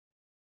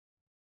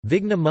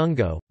Vigna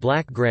mungo,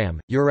 black gram,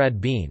 Urad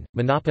bean,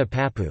 Manapa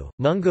papu,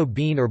 mungo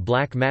bean or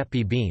black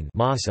matpi bean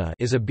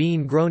is a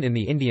bean grown in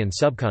the Indian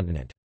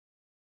subcontinent.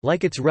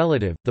 Like its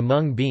relative, the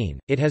mung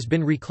bean, it has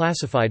been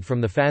reclassified from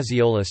the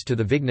Phaseolus to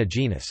the Vigna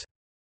genus.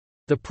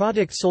 The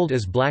product sold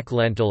as black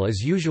lentil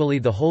is usually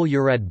the whole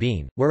Urad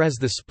bean, whereas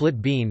the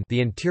split bean, the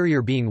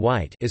interior being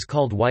white, is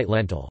called white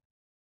lentil.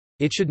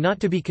 It should not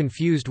to be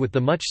confused with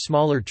the much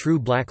smaller true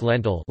black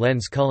lentil,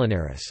 Lens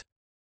culinaris.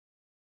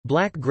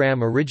 Black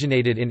gram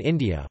originated in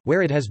India,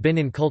 where it has been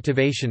in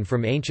cultivation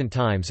from ancient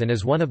times and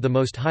is one of the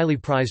most highly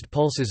prized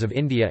pulses of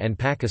India and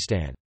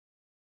Pakistan.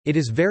 It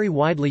is very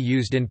widely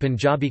used in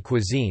Punjabi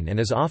cuisine and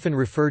is often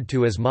referred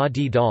to as ma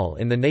di dal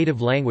in the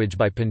native language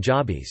by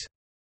Punjabis.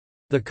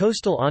 The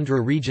coastal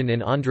Andhra region in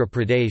Andhra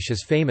Pradesh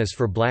is famous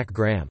for black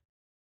gram.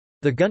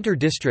 The Guntur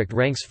district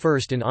ranks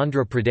first in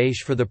Andhra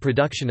Pradesh for the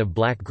production of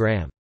black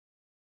gram.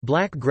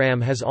 Black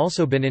gram has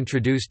also been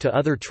introduced to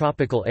other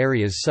tropical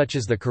areas such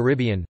as the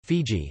Caribbean,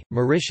 Fiji,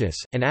 Mauritius,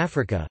 and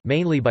Africa,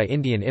 mainly by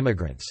Indian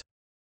immigrants.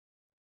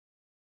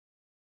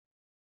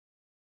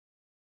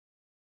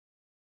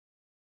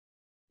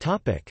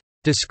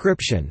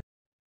 Description.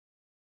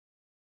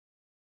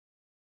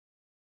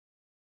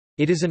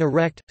 It is an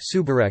erect,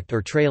 suberect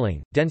or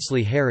trailing,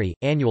 densely hairy,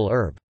 annual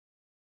herb.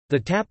 The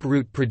tap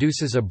root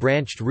produces a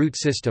branched root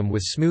system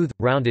with smooth,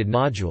 rounded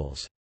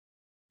nodules.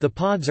 The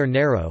pods are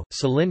narrow,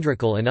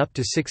 cylindrical and up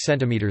to 6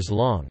 cm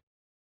long.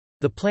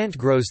 The plant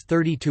grows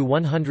 30 to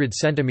 100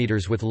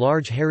 cm with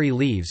large hairy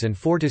leaves and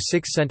 4 to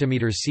 6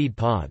 cm seed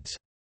pods.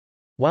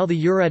 While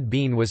the Urad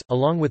bean was,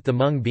 along with the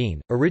mung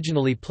bean,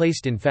 originally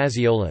placed in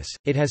Phaseolus,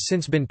 it has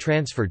since been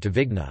transferred to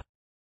Vigna.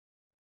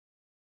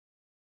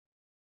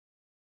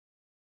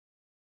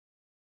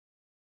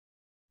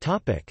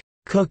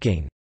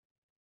 Cooking.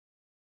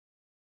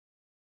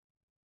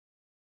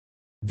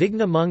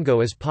 Vigna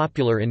mungo is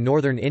popular in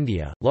northern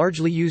India,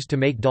 largely used to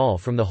make dal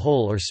from the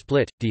whole or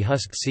split,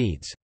 dehusked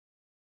seeds.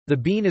 The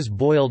bean is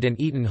boiled and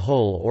eaten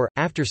whole or,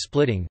 after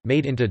splitting,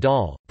 made into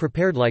dal.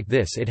 Prepared like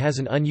this it has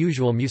an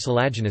unusual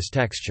mucilaginous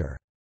texture.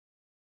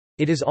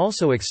 It is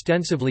also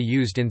extensively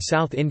used in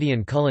South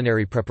Indian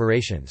culinary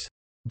preparations.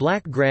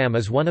 Black gram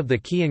is one of the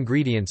key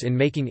ingredients in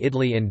making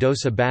idli and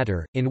dosa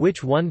batter, in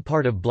which 1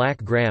 part of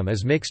black gram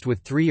is mixed with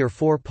 3 or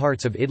 4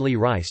 parts of idli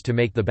rice to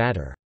make the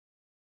batter.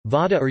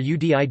 Vada or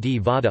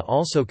udid vada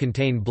also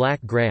contain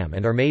black gram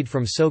and are made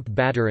from soaked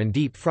batter and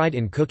deep-fried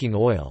in cooking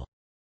oil.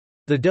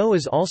 The dough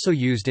is also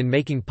used in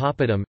making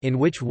papadum, in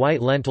which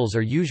white lentils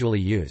are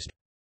usually used.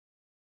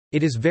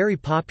 It is very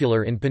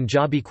popular in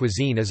Punjabi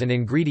cuisine as an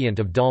ingredient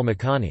of dal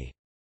makhani.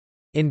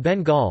 In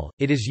Bengal,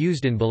 it is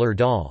used in balur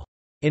dal.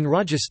 In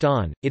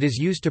Rajasthan, it is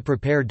used to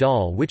prepare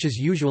dal which is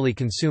usually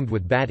consumed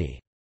with bati.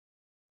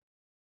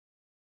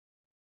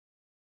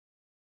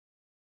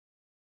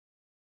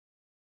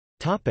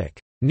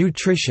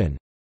 Nutrition.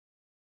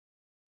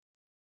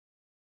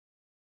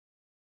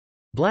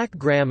 Black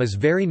gram is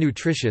very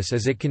nutritious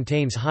as it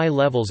contains high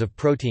levels of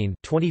protein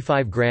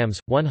 25 grams,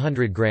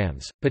 100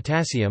 grams,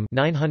 potassium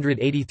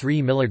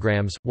 983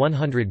 mg,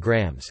 100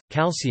 grams,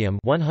 calcium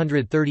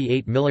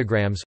 138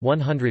 mg,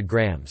 100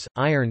 grams,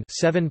 iron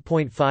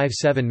 7.57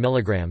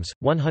 mg,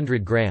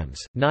 100 grams,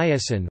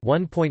 niacin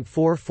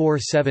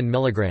 1.447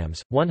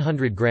 mg,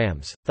 100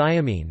 grams,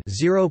 thiamine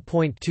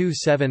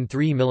 0.273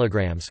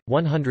 mg,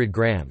 100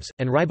 grams,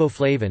 and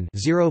riboflavin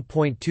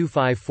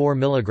 0.254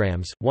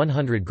 mg,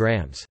 100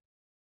 grams.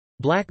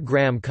 Black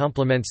gram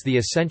complements the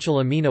essential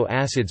amino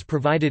acids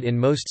provided in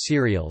most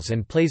cereals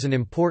and plays an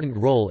important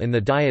role in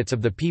the diets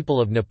of the people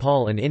of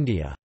Nepal and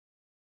India.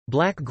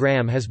 Black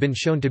gram has been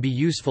shown to be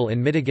useful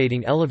in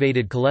mitigating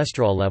elevated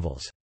cholesterol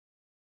levels.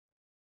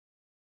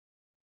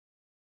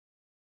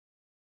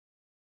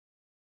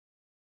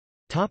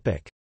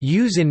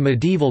 Use in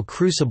medieval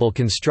crucible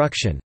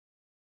construction.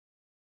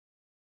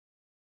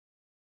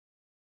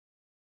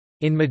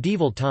 In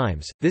medieval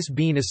times, this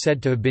bean is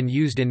said to have been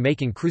used in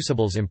making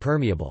crucibles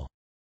impermeable.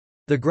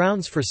 The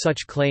grounds for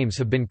such claims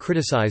have been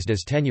criticized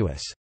as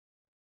tenuous.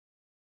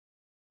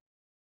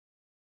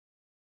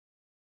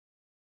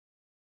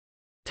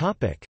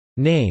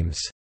 Names.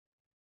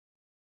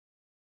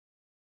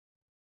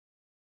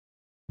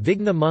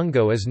 Vigna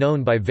mungo is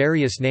known by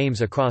various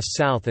names across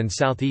South and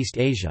Southeast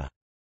Asia.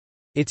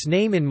 Its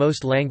name in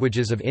most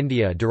languages of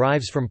India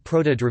derives from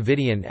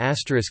Proto-Dravidian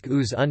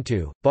 *uz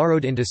untu,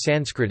 borrowed into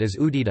Sanskrit as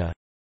udita.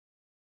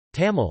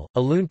 Tamil,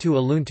 aluntu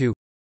aluntu.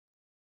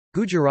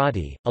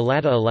 Gujarati,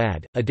 alada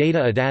alad,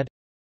 adada adad.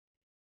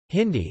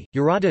 Hindi,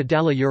 Urada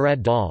dala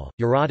Urad dal,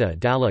 Urada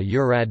dala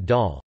Urad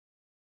dal.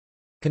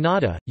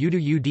 Kannada, udu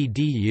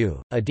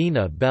uddu,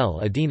 adina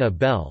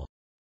bell.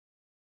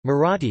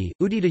 Marathi,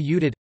 udita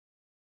udid.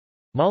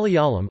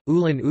 Malayalam,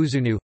 ulan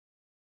uzunu.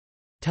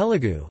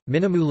 Telugu,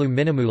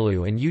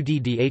 Minamulu and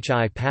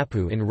Uddhi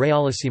Papu in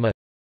Rayalaseema.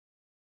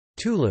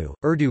 Tulu,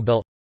 Urdu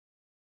Belt.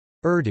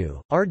 Urdu,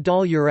 Ard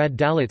Dal Urad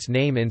Dalit's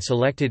name in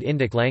selected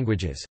Indic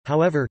languages,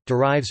 however,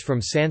 derives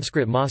from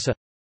Sanskrit Masa.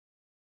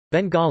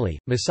 Bengali,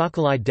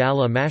 Masakalai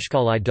Dala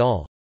Mashkalai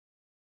Dal.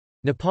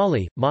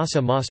 Nepali,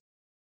 Masa Mas.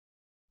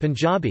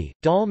 Punjabi,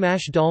 Dal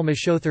Mash Dal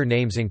Mashother.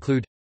 Names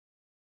include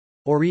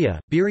Oriya,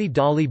 Biri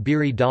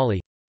Dali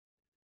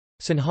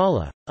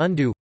Sinhala,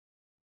 Undu,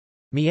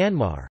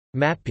 Myanmar,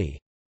 Matpi,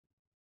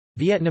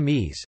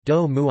 Vietnamese,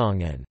 Do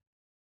Muongen.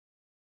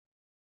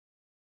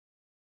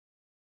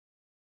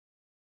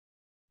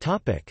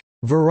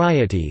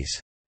 Varieties.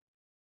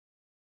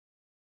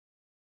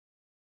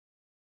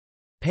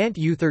 Pant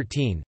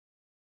U13,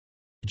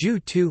 Ju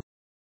 2,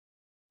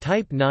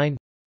 Type 9,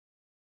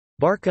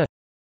 Barca,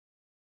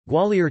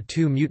 Gwalior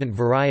 2. Mutant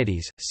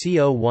varieties,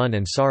 CO1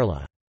 and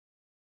Sarla.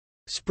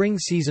 Spring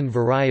season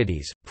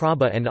varieties,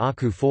 Prabha and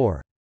Aku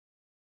 4.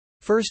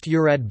 First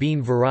Urad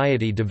bean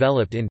variety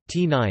developed in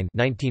T9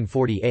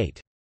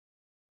 1948.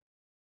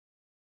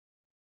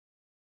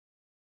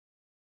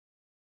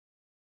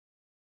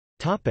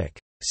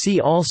 See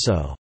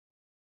also: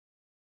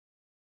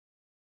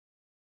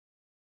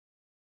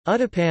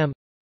 Uttapam,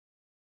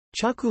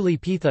 Chakuli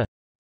Pitha,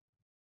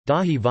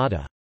 Dahi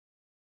Vada.